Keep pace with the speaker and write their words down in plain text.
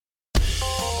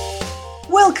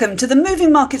Welcome to the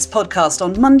Moving Markets podcast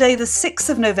on Monday, the 6th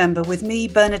of November, with me,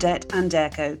 Bernadette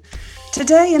Anderko.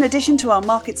 Today, in addition to our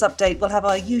markets update, we'll have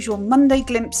our usual Monday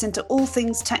glimpse into all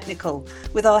things technical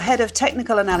with our head of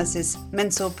technical analysis,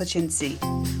 Mensur Pocinci.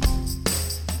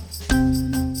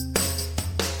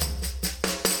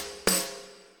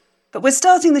 But we're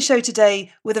starting the show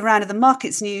today with a round of the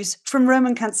markets news from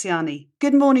Roman Canziani.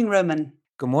 Good morning, Roman.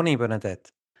 Good morning, Bernadette.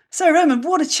 So, Roman,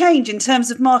 what a change in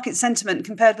terms of market sentiment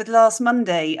compared with last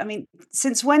Monday. I mean,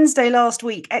 since Wednesday last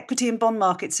week, equity and bond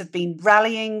markets have been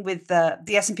rallying, with the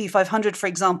S&P 500, for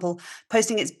example,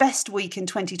 posting its best week in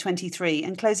 2023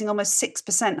 and closing almost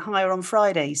 6% higher on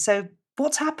Friday. So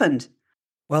what's happened?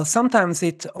 Well, sometimes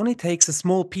it only takes a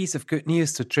small piece of good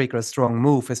news to trigger a strong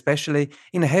move, especially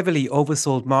in a heavily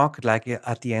oversold market like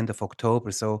at the end of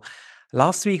October. So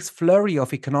last week's flurry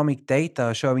of economic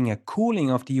data showing a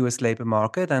cooling of the US labor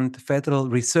market and Federal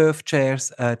Reserve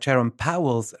Chair's Jerome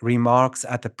Powell's remarks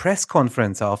at the press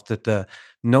conference after the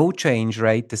no change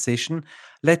rate decision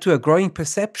led to a growing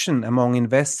perception among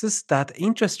investors that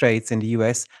interest rates in the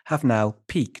US have now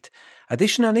peaked.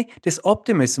 Additionally, this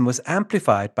optimism was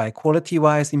amplified by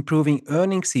quality-wise improving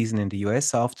earnings season in the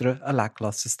US after a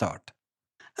lackluster start.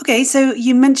 Okay, so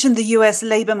you mentioned the US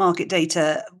labour market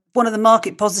data. One of the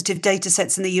market positive data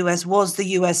sets in the US was the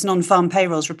US non-farm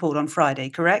payrolls report on Friday,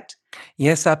 correct?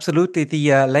 Yes, absolutely.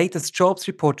 The latest jobs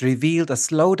report revealed a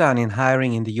slowdown in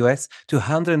hiring in the US to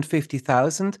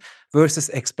 150,000 versus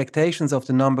expectations of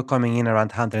the number coming in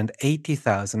around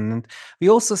 180,000. And we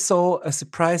also saw a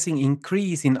surprising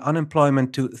increase in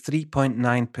unemployment to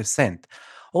 3.9%.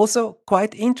 Also,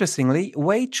 quite interestingly,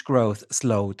 wage growth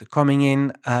slowed, coming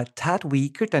in a tad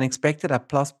weaker than expected at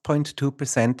plus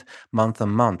 0.2% month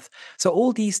on month. So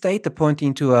all these data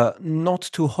pointing to a not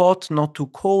too hot, not too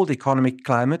cold economic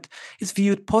climate is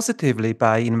viewed positively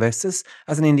by investors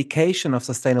as an indication of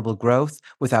sustainable growth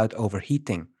without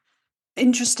overheating.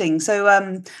 Interesting. So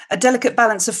a delicate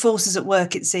balance of forces at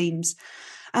work, it seems.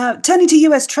 Turning to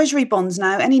US Treasury bonds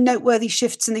now, any noteworthy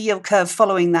shifts in the yield curve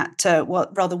following that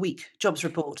rather weak jobs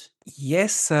report?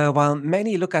 Yes, while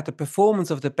many look at the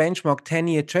performance of the benchmark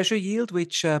 10-year Treasury yield,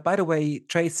 which, by the way,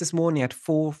 trades this morning at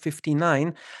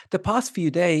 4.59, the past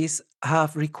few days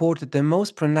have recorded the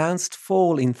most pronounced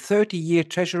fall in 30-year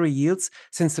Treasury yields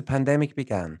since the pandemic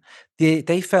began.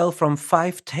 They fell from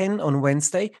 5.10 on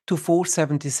Wednesday to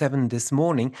 4.77 this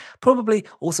morning, probably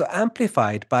also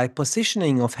amplified by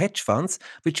positioning of hedge funds,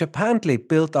 which apparently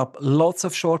built up lots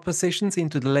of short positions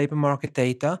into the labor market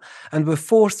data and were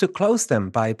forced to close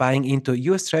them by buying into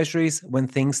US Treasuries when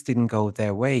things didn't go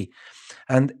their way.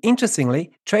 And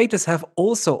interestingly, traders have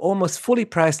also almost fully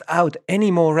priced out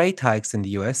any more rate hikes in the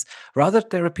US. Rather,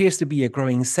 there appears to be a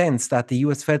growing sense that the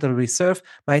US Federal Reserve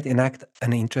might enact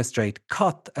an interest rate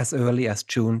cut as early as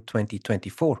June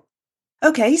 2024.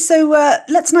 Okay, so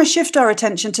let's now shift our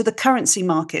attention to the currency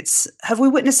markets. Have we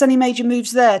witnessed any major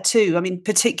moves there too? I mean,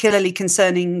 particularly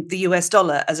concerning the US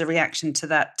dollar as a reaction to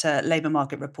that labour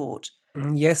market report.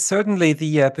 Yes, certainly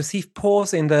the perceived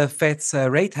pause in the Fed's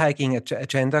rate hiking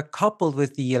agenda, coupled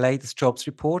with the latest jobs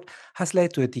report, has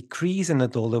led to a decrease in the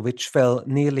dollar, which fell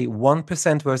nearly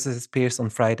 1% versus its peers on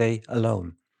Friday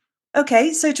alone.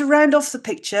 Okay, so to round off the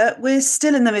picture, we're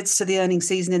still in the midst of the earnings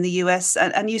season in the US,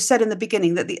 and you said in the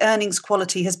beginning that the earnings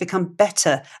quality has become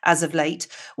better as of late,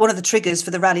 one of the triggers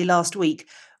for the rally last week.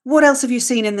 What else have you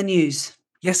seen in the news?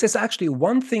 Yes, there's actually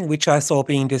one thing which I saw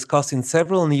being discussed in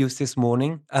several news this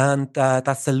morning, and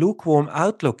that's the lukewarm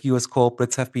outlook US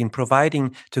corporates have been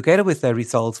providing together with their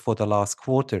results for the last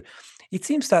quarter. It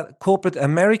seems that corporate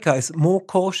America is more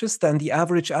cautious than the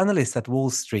average analyst at Wall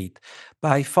Street.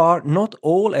 By far, not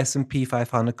all S&P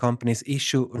 500 companies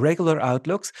issue regular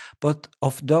outlooks, but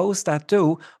of those that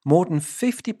do, more than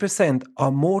 50%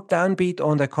 are more downbeat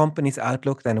on their company's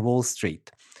outlook than Wall Street.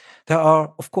 There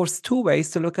are, of course, two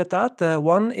ways to look at that.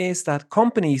 One is that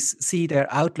companies see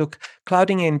their outlook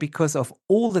clouding in because of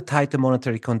all the tighter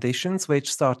monetary conditions,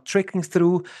 which start trickling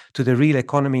through to the real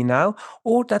economy now,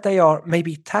 or that they are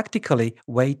maybe tactically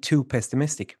way too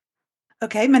pessimistic.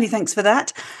 Okay, many thanks for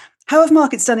that. How have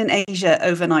markets done in Asia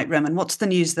overnight, Roman? What's the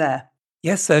news there?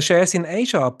 Yes, shares in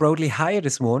Asia are broadly higher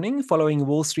this morning, following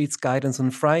Wall Street's guidance on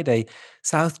Friday.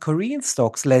 South Korean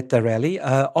stocks led the rally,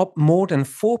 up more than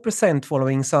 4%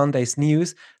 following Sunday's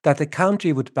news that the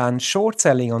country would ban short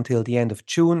selling until the end of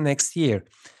June next year.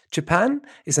 Japan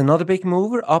is another big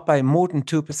mover, up by more than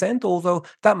 2%, although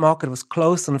that market was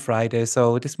closed on Friday,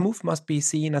 so this move must be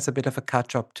seen as a bit of a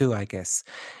catch-up too, I guess.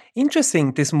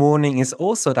 Interesting this morning is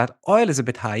also that oil is a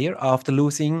bit higher after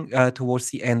losing towards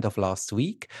the end of last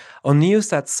week. On news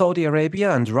that Saudi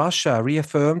Arabia and Russia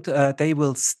reaffirmed they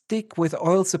will stick with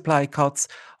oil supply cuts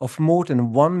of more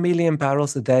than 1 million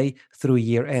barrels a day through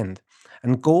year end.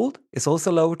 And gold is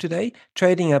also lower today,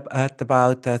 trading up at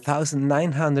about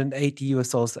 1,980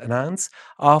 US dollars an ounce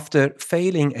after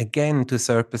failing again to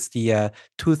surpass the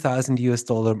 2,000 US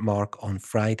dollar mark on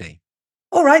Friday.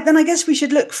 All right, then I guess we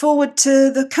should look forward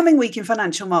to the coming week in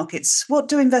financial markets. What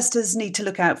do investors need to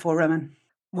look out for, Roman?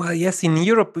 Well, yes, in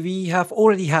Europe, we have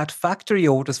already had factory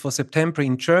orders for September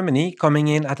in Germany coming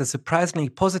in at a surprisingly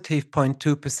positive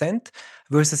 0.2%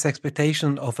 versus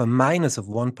expectation of a minus of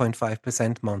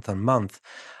 1.5% month on month.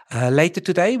 Later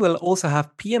today, we'll also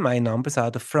have PMI numbers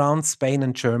out of France, Spain,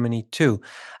 and Germany too.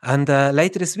 And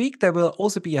later this week, there will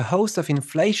also be a host of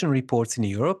inflation reports in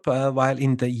Europe, while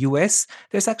in the US,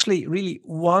 there's actually really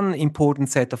one important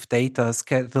set of data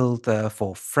scheduled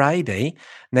for Friday,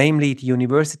 namely the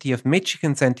University of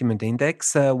Michigan Sentiment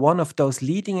Index, one of those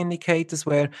leading indicators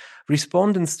where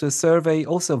respondents to a survey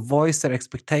also voiced their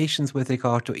expectations with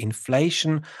regard to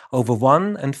inflation over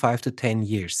 1 and 5 to 10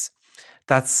 years.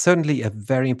 That's certainly a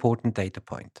very important data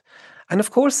point. And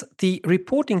of course, the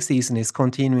reporting season is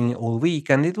continuing all week,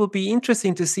 and it will be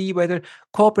interesting to see whether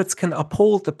corporates can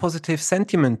uphold the positive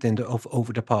sentiment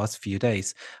over the past few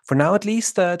days. For now, at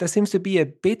least, there seems to be a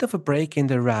bit of a break in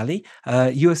the rally.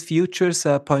 US futures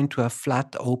point to a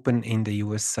flat open in the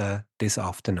US this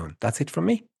afternoon. That's it from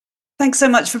me. Thanks so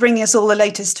much for bringing us all the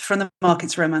latest from the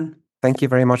markets, Roman. Thank you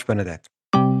very much, Bernadette.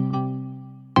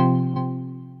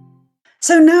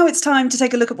 So now it's time to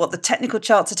take a look at what the technical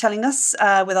charts are telling us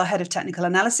with our head of technical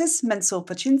analysis, Mensur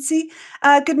Pocinci.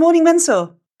 Good morning,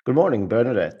 Mensur. Good morning,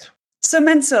 Bernadette. So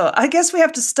Mensur, I guess we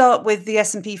have to start with the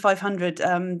S&P 500.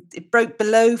 It broke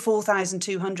below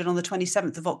 4,200 on the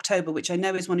 27th of October, which I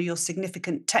know is one of your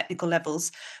significant technical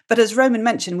levels. But as Roman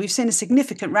mentioned, we've seen a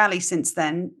significant rally since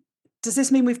then. Does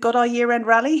this mean we've got our year-end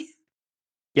rally?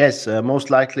 Yes,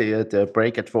 most likely the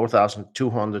break at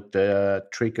 4,200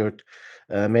 triggered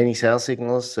many sell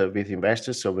signals with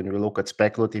investors. So when we look at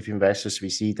speculative investors, we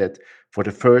see that for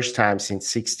the first time since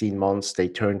 16 months, they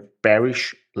turned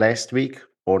bearish last week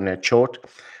or net short.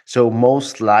 So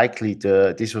most likely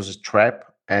this was a trap,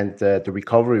 and the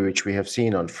recovery which we have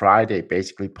seen on Friday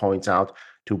basically points out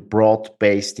to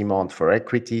broad-based demand for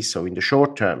equities. So in the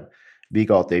short term, we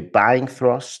got a buying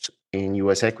thrust in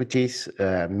US equities,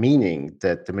 meaning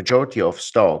that the majority of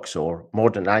stocks, or more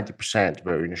than 90%,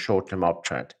 were in a short-term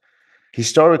uptrend.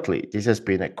 Historically, this has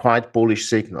been a quite bullish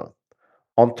signal.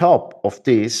 On top of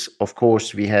this, of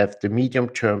course, we have the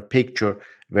medium-term picture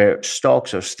where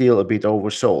stocks are still a bit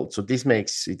oversold. So this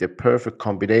makes it a perfect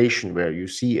combination where you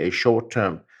see a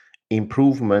short-term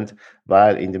improvement,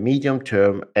 while in the medium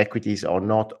term, equities are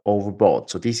not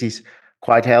overbought. So this is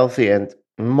quite healthy and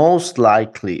most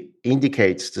likely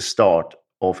indicates the start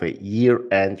of a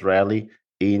year-end rally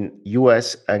in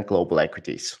US and global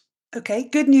equities. Okay,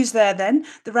 good news there then.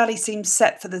 The rally seems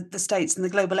set for the States and the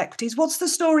global equities. What's the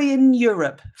story in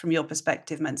Europe from your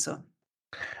perspective, Mensur?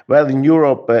 Well, in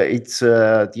Europe, it's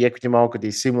the equity market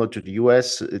is similar to the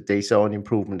US. They saw an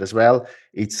improvement as well.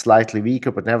 It's slightly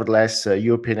weaker, but nevertheless,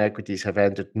 European equities have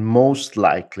entered most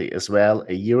likely as well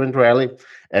a year-end rally.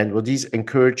 And what is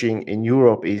encouraging in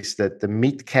Europe is that the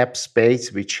mid-cap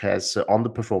space, which has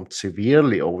underperformed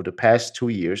severely over the past 2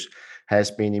 years, has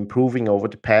been improving over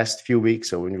the past few weeks.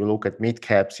 So when you look at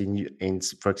mid-caps in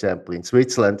for example, in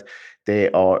Switzerland, they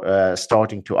are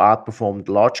starting to outperform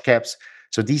the large caps.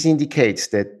 So this indicates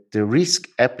that the risk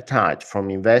appetite from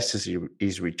investors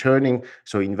is returning.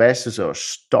 So investors are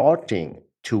starting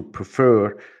to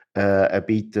prefer a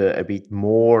bit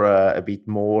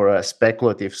more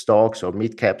speculative stocks or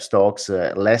mid-cap stocks,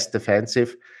 less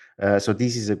defensive. So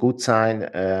this is a good sign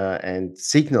and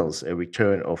signals a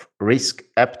return of risk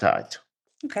appetite.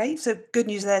 Okay, so good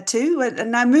news there too.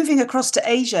 And now moving across to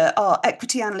Asia, our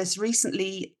equity analysts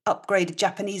recently upgraded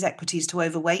Japanese equities to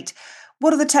overweight.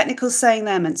 What are the technicals saying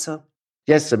there, Mensur?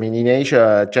 Yes, I mean in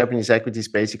Asia, Japanese equities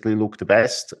basically look the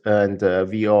best, and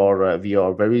we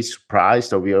are very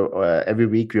surprised, or we are every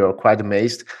week we are quite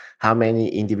amazed how many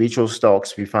individual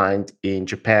stocks we find in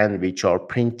Japan which are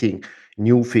printing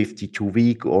new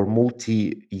 52-week or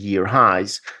multi-year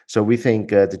highs. So we think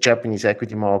the Japanese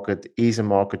equity market is a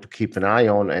market to keep an eye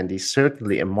on, and is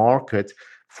certainly a market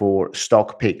for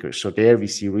stock pickers. So there we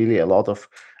see really a lot of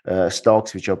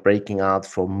stocks which are breaking out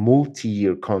for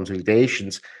multi-year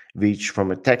consolidations, which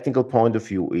from a technical point of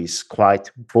view is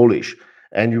quite bullish.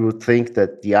 And you would think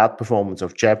that the outperformance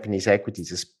of Japanese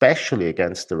equities, especially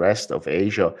against the rest of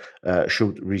Asia,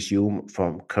 should resume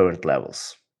from current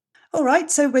levels. All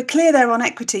right, so we're clear there on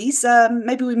equities.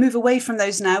 Maybe we move away from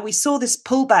those now. We saw this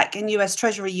pullback in US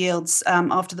Treasury yields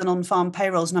after the non-farm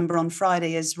payrolls number on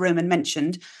Friday, as Roman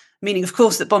mentioned, meaning, of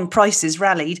course, that bond prices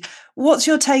rallied. What's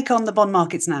your take on the bond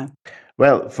markets now?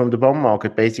 Well, from the bond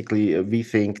market, basically, we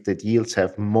think that yields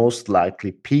have most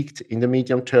likely peaked in the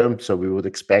medium term. So we would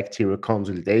expect here a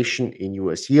consolidation in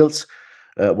US yields.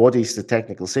 What is the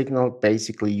technical signal?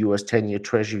 Basically, US 10-year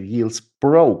Treasury yields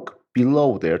broke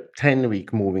below their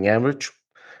 10-week moving average.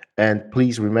 And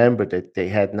please remember that they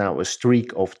had now a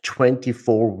streak of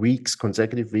 24 weeks,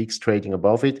 consecutive weeks trading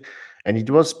above it. And it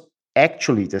was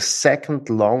actually the second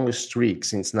longest streak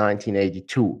since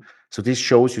 1982. So this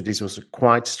shows you this was a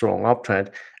quite strong uptrend.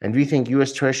 And we think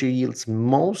US Treasury yields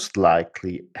most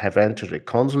likely have entered a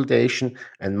consolidation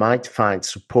and might find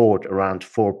support around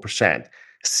 4%.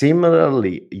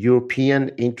 Similarly, European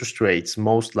interest rates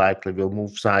most likely will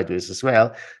move sideways as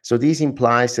well. So this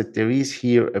implies that there is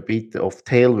here a bit of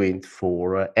tailwind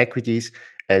for equities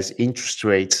as interest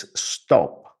rates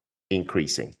stop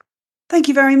increasing. Thank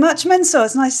you very much, Mensur.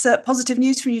 It's nice positive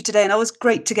news from you today, and always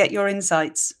great to get your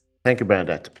insights. Thank you,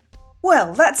 Bernadette.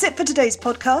 Well, that's it for today's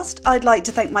podcast. I'd like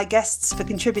to thank my guests for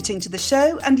contributing to the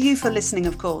show and you for listening,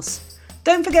 of course.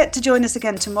 Don't forget to join us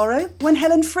again tomorrow when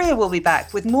Helen Freer will be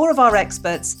back with more of our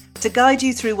experts to guide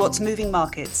you through what's moving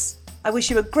markets. I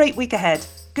wish you a great week ahead.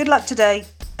 Good luck today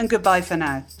and goodbye for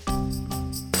now.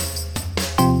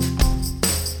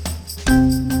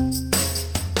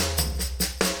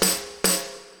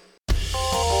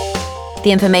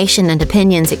 The information and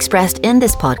opinions expressed in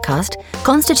this podcast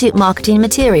constitute marketing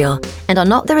material and are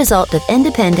not the result of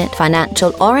independent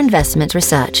financial or investment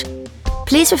research.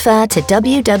 Please refer to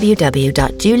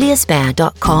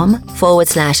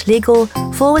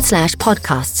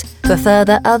www.juliusbaer.com/legal/podcasts for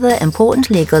further other important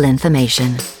legal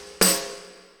information.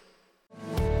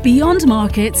 Beyond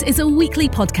Markets is a weekly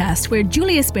podcast where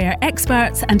Julius Baer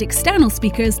experts and external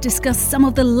speakers discuss some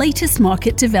of the latest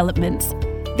market developments.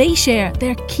 They share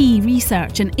their key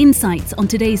research and insights on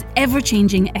today's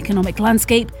ever-changing economic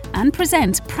landscape and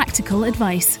present practical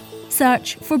advice.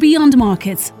 Search for Beyond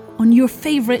Markets on your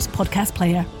favourite podcast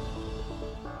player.